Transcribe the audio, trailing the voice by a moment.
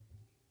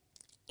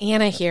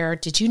Anna here.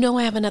 Did you know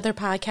I have another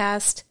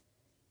podcast?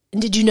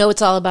 And did you know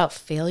it's all about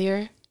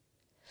failure?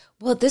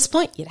 Well, at this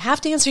point, you'd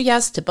have to answer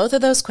yes to both of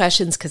those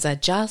questions because I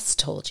just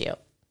told you.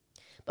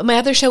 But my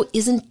other show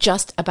isn't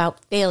just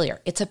about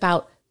failure. It's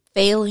about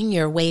failing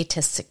your way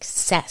to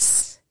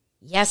success.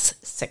 Yes,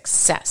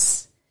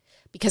 success.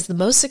 Because the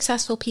most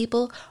successful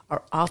people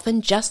are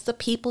often just the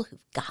people who've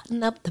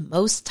gotten up the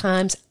most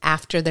times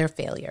after their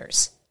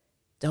failures.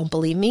 Don't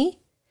believe me?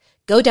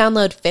 Go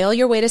download Fail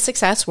Your Way to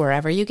Success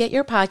wherever you get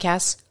your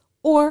podcasts,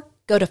 or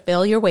go to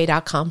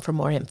failyourway.com for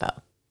more info.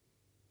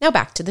 Now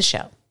back to the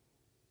show.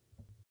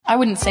 I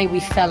wouldn't say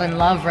we fell in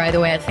love right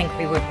away. I think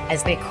we were,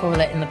 as they call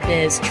it in the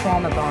biz,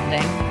 trauma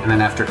bonding. And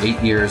then after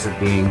 8 years of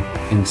being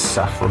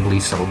insufferably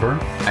sober,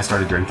 I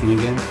started drinking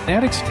again.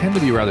 Addicts tend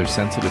to be rather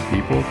sensitive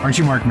people. Aren't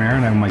you Mark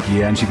Maron? I'm like,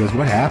 yeah. And she goes,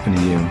 what happened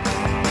to you?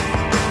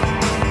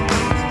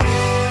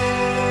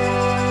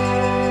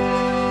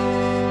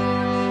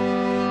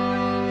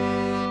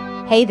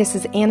 Hey, this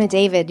is Anna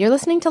David. You're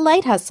listening to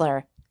Light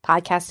Hustler,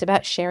 podcast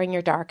about sharing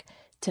your dark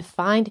to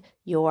find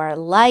your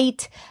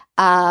light.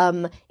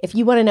 If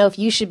you want to know if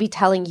you should be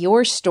telling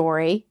your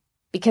story,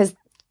 because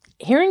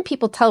hearing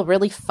people tell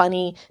really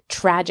funny,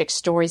 tragic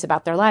stories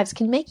about their lives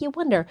can make you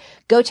wonder,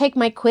 go take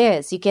my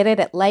quiz. You get it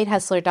at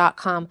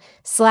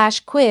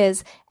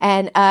lighthustler.com/quiz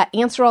and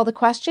answer all the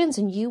questions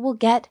and you will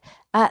get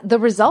the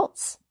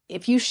results.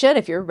 If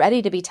you're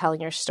ready to be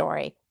telling your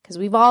story, because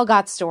we've all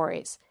got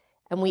stories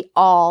and we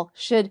all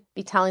should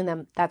be telling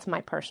them. That's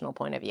my personal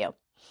point of view.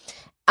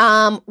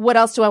 What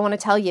else do I want to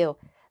tell you?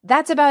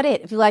 That's about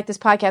it. If you like this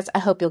podcast, I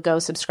hope you'll go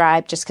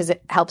subscribe just because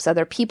it helps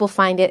other people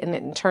find it and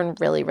it in turn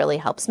really, really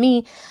helps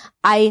me.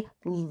 I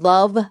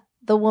love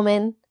the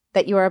woman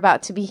that you are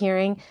about to be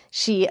hearing.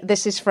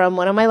 This is from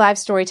one of my live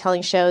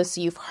storytelling shows.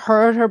 So you've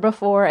heard her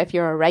before if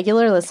you're a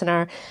regular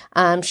listener.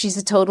 She's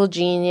a total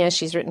genius.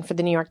 She's written for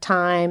the New York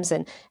Times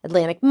and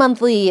Atlantic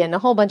Monthly and a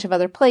whole bunch of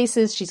other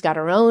places. She's got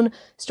her own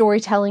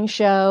storytelling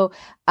show.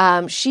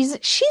 She's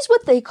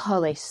what they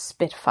call a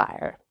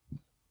spitfire.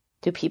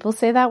 Do people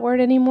say that word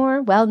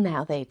anymore? Well,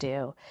 now they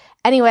do.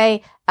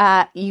 Anyway,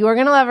 you're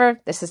going to love her.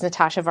 This is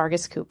Natasha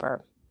Vargas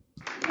Cooper.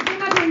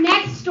 Check out your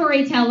next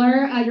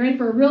storyteller. You're in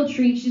for a real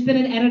treat. She's been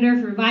an editor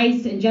for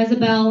Vice and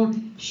Jezebel.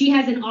 She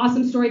has an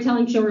awesome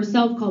storytelling show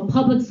herself called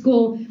Public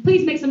School.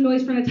 Please make some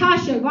noise for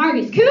Natasha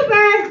Vargas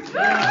Cooper.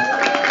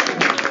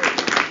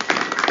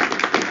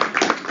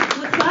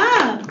 What's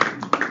up,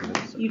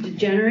 you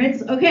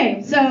degenerates?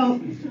 Okay,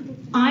 so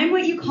I'm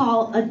what you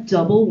call a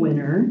double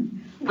winner.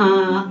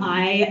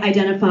 I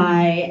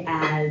identify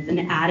as an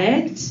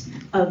addict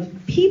of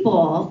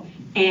people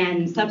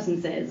and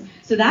substances.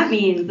 So that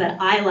means that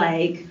I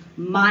like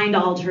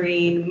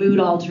mind-altering,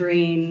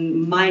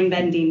 mood-altering,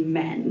 mind-bending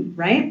men,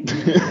 right?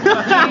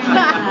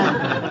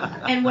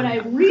 And what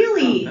I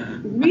really,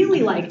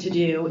 really like to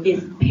do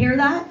is pair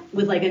that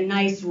with like a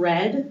nice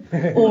red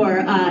or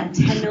 10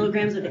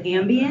 milligrams of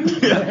Ambien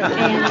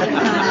and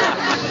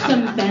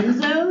some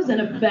benzos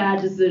and a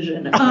bad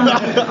decision.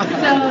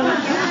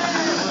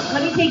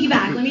 Let me take you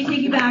back. Let me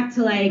take you back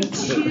to like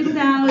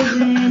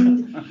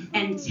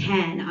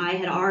 2010. I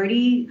had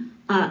already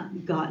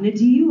gotten a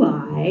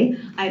DUI.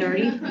 I'd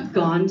already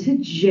gone to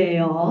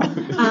jail.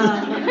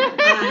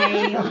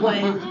 I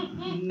was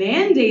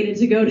mandated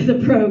to go to the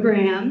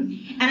program.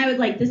 And I was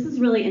like, this is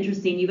really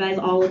interesting. You guys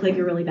all look like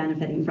you're really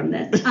benefiting from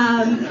this.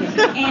 I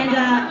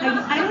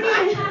don't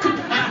even...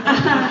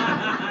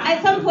 at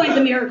some point,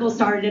 the miracle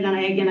started,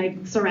 and I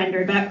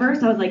surrendered. But at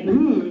first, I was like,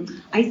 you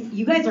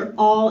guys are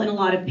all in a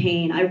lot of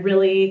pain. I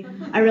really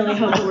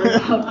hope it works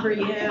out for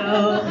you,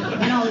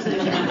 and all this other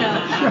shit.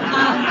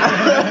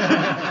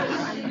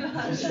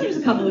 So, there's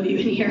a couple of you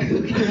in here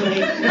who can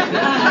relate.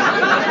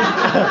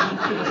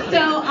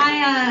 So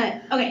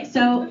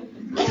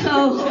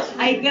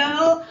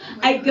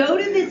I go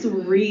to this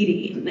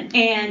reading,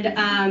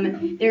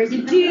 and there's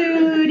a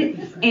dude,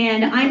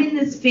 and I'm in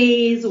this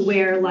phase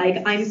where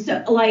like I'm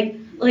so like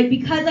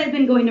because I've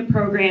been going to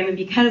program and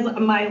because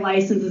my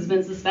license has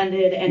been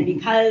suspended and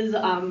because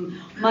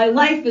my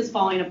life is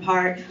falling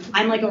apart,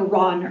 I'm like a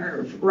raw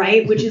nerve,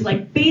 right? Which is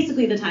like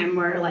basically the time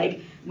where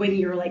like when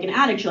you're like an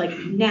addict, you're like,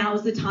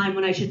 now's the time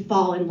when I should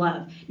fall in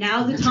love.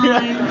 Now's the time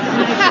when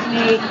I should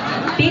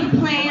make big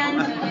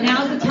plans.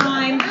 Now's the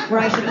time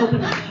where I should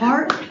open my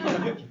heart to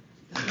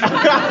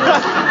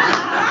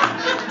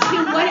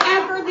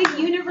whatever the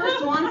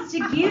universe wants to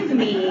give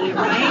me,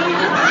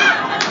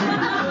 right?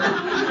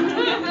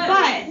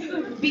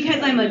 But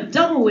because I'm a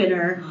double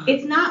winner,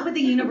 it's not what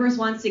the universe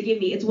wants to give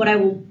me. It's what I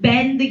will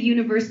bend the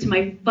universe to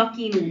my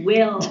fucking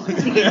will to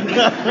give me,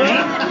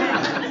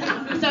 right?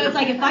 So it's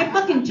like, if I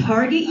fucking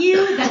target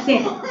you, that's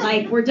it.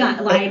 Like, we're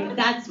done. Like,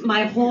 that's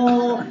my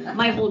whole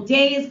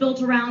day is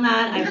built around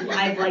that.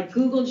 I've like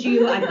Googled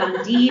you. I've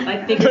gone deep.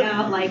 I've figured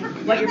out like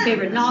what your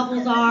favorite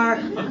novels are.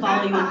 I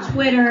follow you on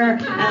Twitter.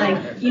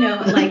 I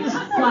like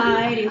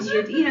slide into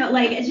your,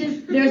 it's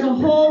just, there's a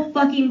whole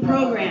fucking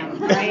program,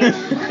 right?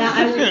 That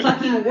I will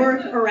fucking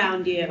work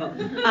around you.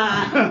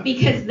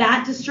 Because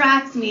that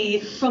distracts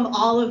me from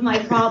all of my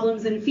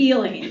problems and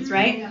feelings,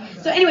 right?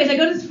 So anyways, I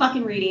go to this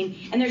fucking reading,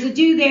 and there's a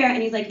dude there,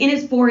 and he's like in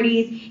his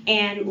 40s,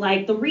 and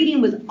like the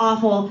reading was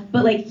awful,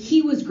 but like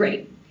he was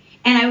great.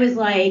 And I was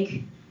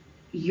like,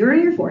 you're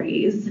in your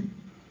 40s,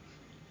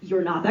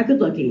 you're not that good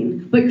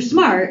looking, but you're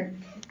smart,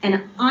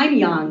 and I'm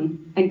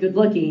young and good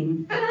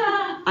looking.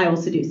 I will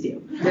seduce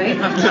you, right?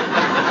 So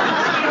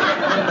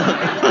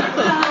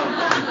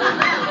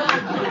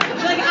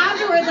like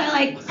afterwards, I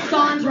like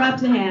saunter up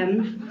to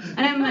him,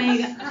 and I'm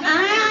like,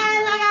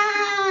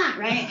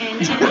 right?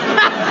 And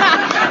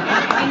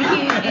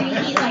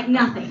he like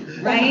nothing,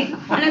 right?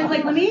 And I was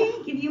like, let me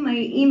give you my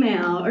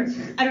email, or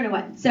I don't know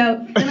what.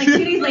 So then like 2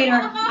 days later,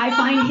 I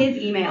find his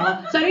email.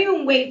 So I don't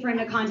even wait for him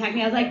to contact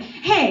me. I was like,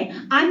 hey,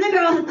 I'm the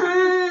girl,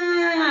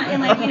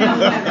 and like, you know,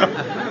 whatever.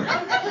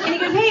 And he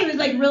goes, hey, it was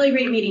like really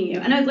great meeting you.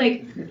 And I was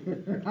like,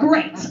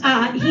 great,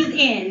 he's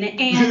in.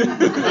 And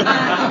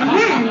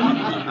then,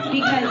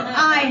 because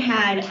I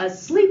had a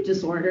sleep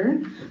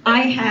disorder,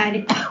 I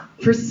had,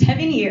 for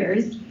 7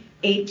 years,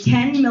 a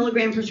 10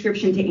 milligram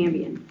prescription to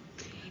Ambien.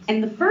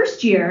 And the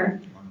first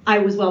year, I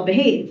was well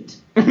behaved.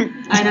 And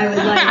I was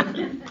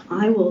like,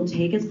 I will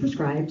take as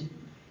prescribed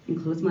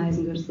and close my eyes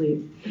and go to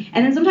sleep.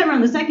 And then sometime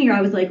around the second year,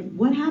 I was like,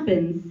 what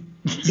happens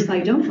if I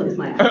don't close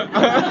my eyes? And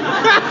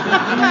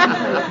I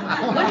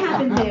was like, what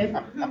happens if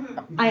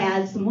I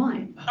add some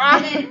wine?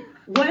 And then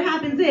what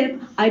happens if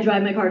I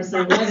drive my car to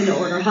 7-Eleven to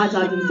order hot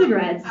dogs and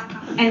cigarettes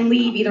and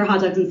leave either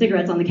hot dogs and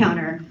cigarettes on the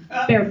counter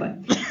barefoot?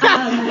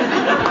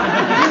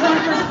 I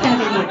went for 7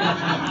 years.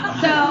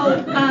 So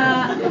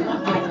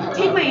I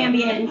take my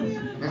Ambien,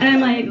 and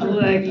I'm like,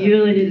 look, you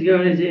really need to go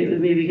on a date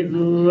with me because,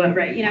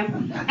 right, you know?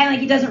 And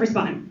like, he doesn't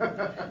respond.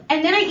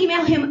 And then I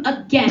email him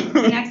again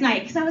the next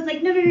night, because I was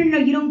like, no,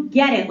 you don't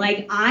get it.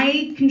 Like,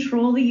 I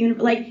control the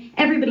universe. Like,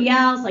 everybody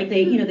else, like,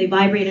 they, you know, they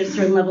vibrate at a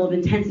certain level of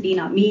intensity,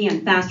 not me.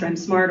 I'm faster, I'm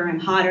smarter,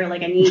 I'm hotter.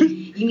 Like, I'm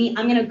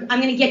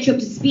gonna get you up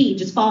to speed.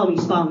 Just follow me.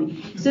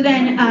 So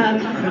then,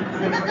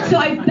 so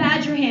I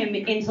badger him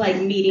into, like,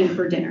 meeting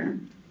for dinner.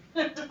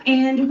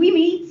 And we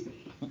meet,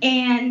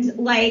 and,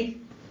 like,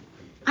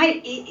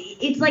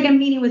 it's like I'm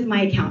meeting with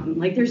my accountant.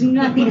 Like, there's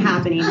nothing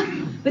happening.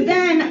 But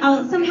then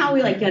somehow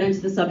we like get into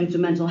the subject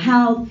of mental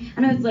health,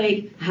 and I was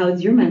like,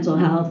 how's your mental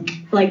health?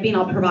 Like, being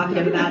all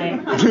provocative about it.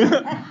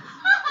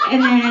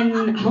 And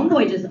then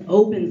homeboy just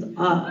opens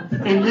up,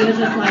 and he was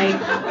just like,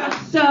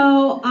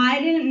 so I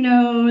didn't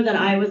know that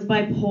I was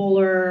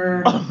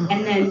bipolar,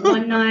 and then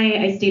one night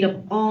I stayed up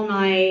all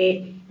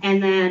night,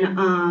 and then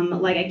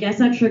like I guess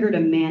that triggered a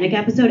manic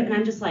episode, and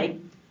I'm just like,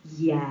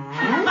 yes.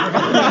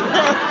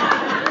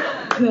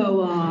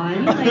 Go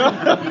on. Like,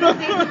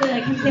 basically,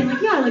 like, he's saying,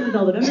 like, yeah, I like the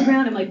Velvet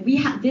Underground. I'm like,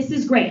 this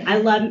is great. I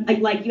love,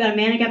 like, you had a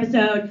manic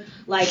episode.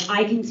 Like,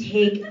 I can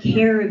take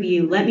care of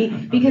you.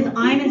 Because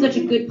I'm in such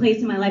a good place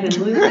in my life.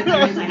 I'm losing my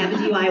parents. I have a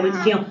DUI. I went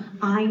to jail.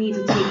 I need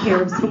to take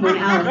care of someone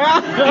else.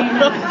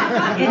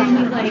 And then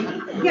he's like,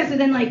 yeah, so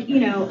then, like, you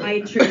know,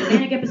 I triggered a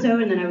manic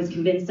episode, and then I was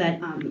convinced that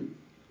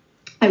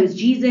I was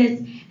Jesus,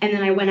 and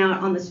then I went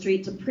out on the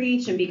street to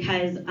preach, and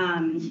because,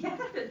 yeah,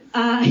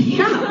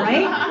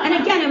 right? And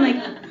again, I'm like,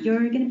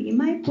 you're gonna be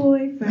my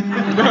boyfriend.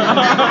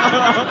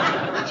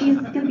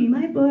 Jesus is gonna be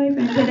my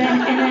boyfriend. So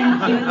then, and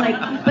then he was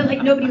like, but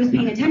like nobody was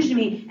paying attention to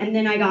me, and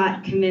then I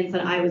got convinced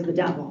that I was the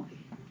devil.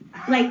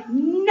 Like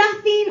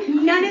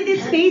none of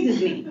this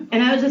phases me.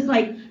 And I was just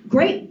like,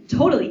 great,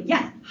 totally,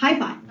 yes, high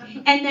five.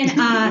 And then,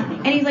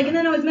 and he's like, and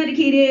then I was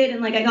medicated,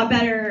 and like I got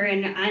better,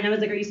 and I was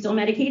like, are you still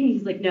medicated? And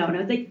he's like, no. And I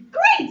was like,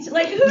 great,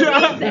 like who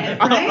needs it,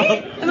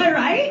 right? Am I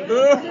right?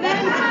 And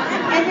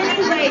then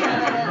he's like,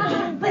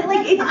 but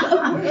like it's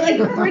like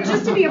for it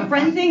just to be a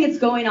friend thing, it's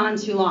going on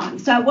too long.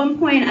 So at one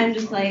point, I'm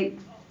just like,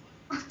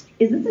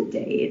 is this a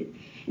date?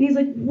 And he's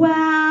like,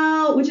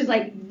 well, which is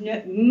like,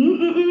 no,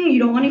 you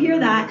don't want to hear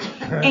that.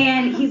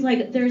 And he's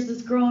like, there's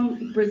this girl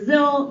in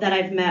Brazil that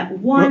I've met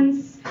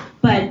once,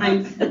 but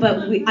I've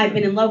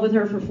been in love with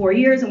her for 4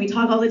 years, and we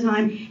talk all the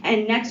time.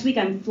 And next week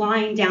I'm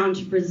flying down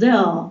to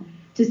Brazil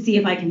to see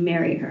if I can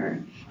marry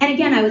her. And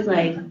again, I was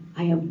like,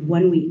 I have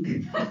 1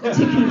 week to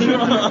convince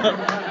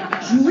a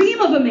dream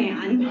of a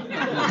man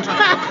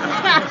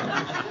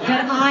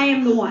that I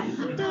am the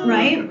one,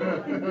 right?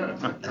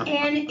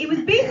 And it was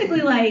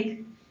basically like,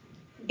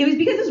 it was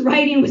because his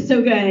writing was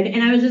so good,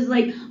 and I was just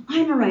like,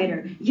 I'm a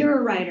writer, you're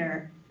a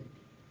writer.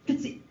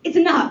 It's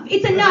enough.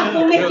 It's enough.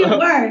 We'll make it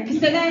work. So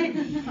then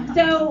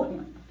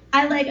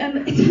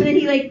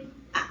he like,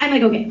 I'm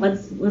like, okay,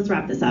 let's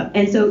wrap this up.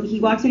 And so he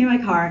walks me to my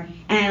car,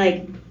 and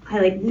I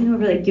lean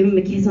over, like, give him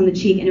a kiss on the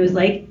cheek, and it was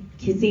like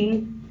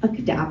kissing a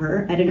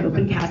cadaver at an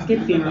open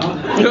casket funeral.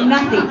 Like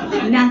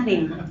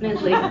nothing. And I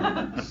was like,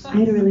 I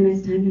had a really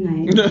nice time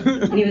tonight.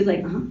 And he was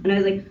like, and I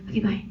was like, okay,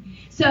 bye.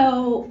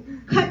 So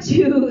cut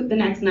to the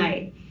next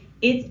night.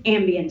 It's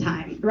Ambien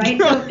time, right?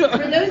 So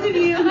for those of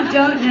you who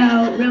don't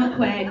know, real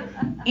quick,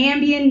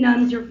 Ambien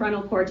numbs your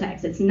frontal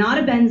cortex. It's not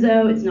a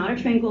benzo, it's not a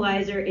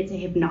tranquilizer, it's a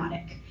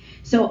hypnotic.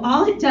 So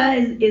all it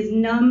does is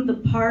numb the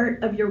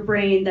part of your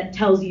brain that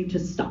tells you to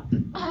stop.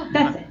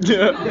 That's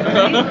it.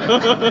 Right?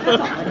 That's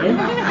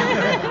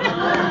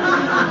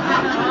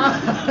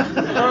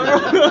all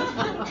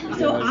it is.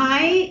 So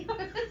I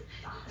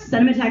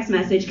sent him a text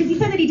message, because he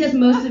said that he does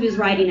most of his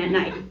writing at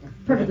night.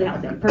 Perfectly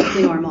healthy,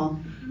 perfectly normal.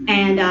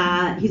 And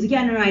he's like,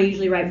 yeah, no, I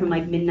usually write from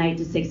like midnight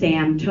to 6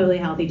 a.m., totally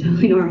healthy,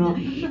 totally normal.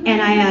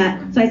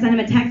 And so I sent him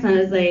a text and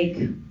I was like,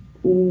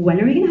 when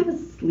are we gonna have a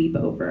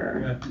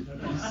sleepover?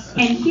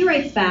 And he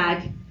writes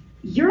back,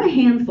 you're a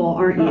handful,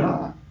 aren't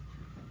you?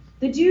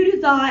 The dude who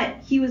thought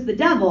he was the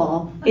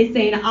devil is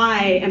saying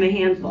I am a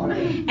handful.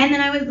 And then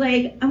I was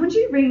like, I want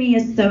you to bring me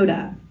a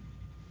soda.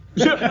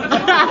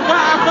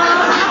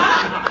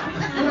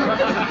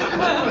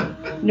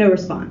 No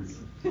response.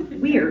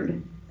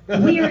 Weird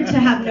to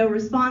have no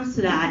response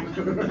to that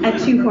at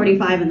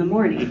 2:45 in the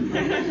morning.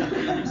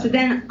 So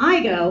then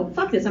I go,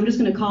 fuck this, I'm just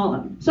gonna call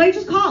him. So I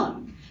just call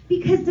him,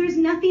 because there's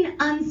nothing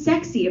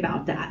unsexy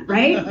about that,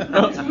 right?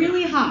 It's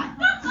really hot.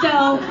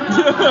 So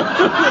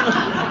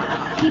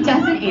he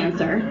doesn't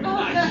answer.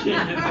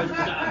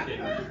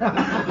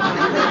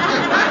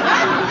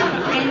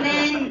 And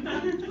then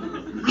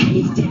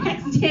I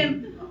text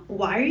him,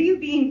 why are you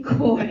being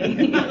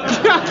coy?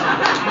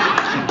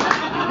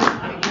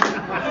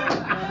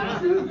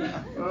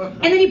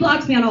 And then he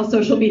blocks me on all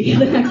social media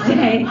the next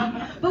day.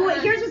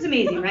 But here's what's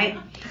amazing, right?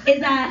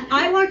 Is that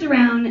I walked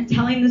around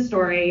telling the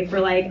story for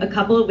like a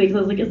couple of weeks. I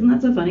was like, isn't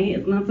that so funny?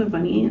 Isn't that so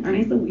funny?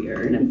 Aren't I so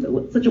weird? I'm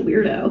such a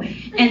weirdo.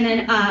 And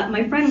then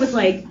my friend was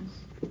like,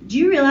 do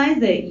you realize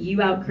that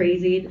you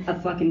out-crazied a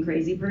fucking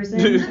crazy person?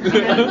 And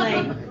I was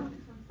like...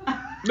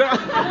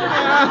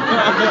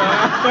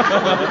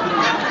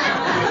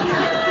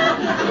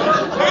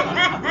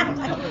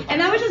 And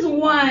that was just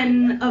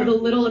one of the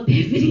little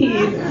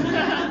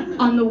epiphanies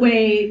on the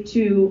way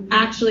to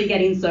actually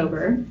getting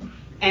sober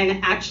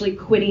and actually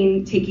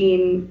quitting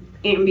taking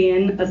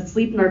Ambien, a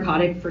sleep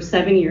narcotic, for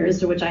 7 years,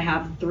 to which I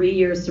have 3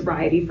 years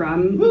sobriety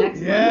from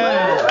next month.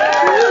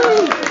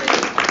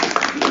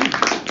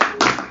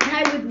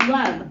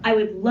 And I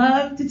would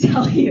love to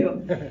tell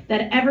you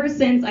that ever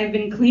since I've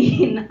been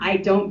clean, I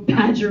don't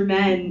badger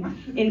men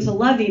into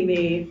loving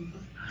me.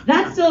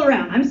 That's still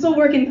around. I'm still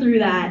working through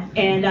that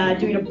and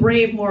doing a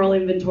brave moral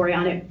inventory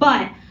on it.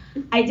 But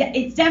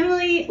it's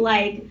definitely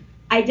like,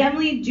 I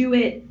definitely do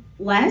it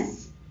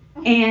less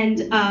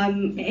and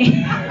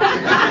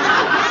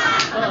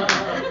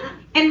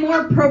and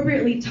more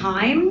appropriately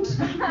timed.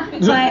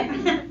 But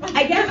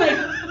I guess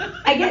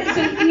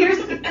so.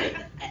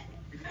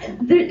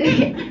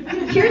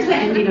 Here's the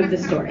ending of the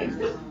story.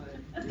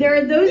 There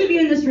are those of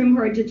you in this room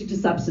who are addicted to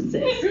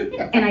substances,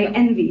 and I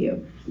envy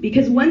you,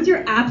 because once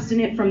you're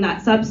abstinent from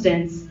that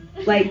substance,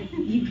 like,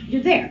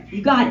 you're there,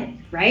 you got it,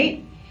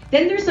 right?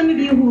 Then there's some of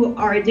you who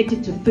are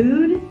addicted to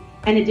food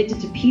and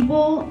addicted to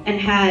people and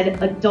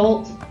had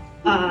adults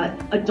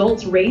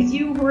raise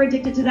you who are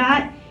addicted to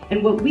that.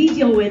 And what we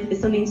deal with is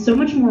something so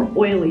much more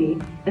oily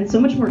and so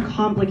much more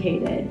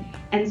complicated.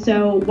 And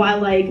so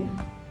while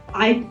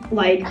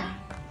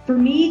for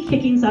me,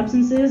 kicking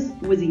substances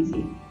was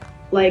easy.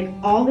 Like,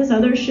 all this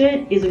other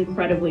shit is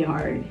incredibly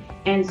hard.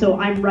 And so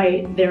I'm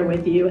right there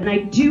with you. And I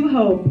do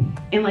hope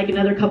in like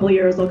another couple of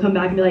years they'll come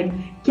back and be like,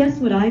 guess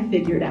what I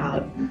figured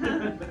out?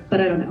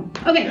 But I don't know.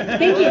 Okay,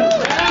 thank you.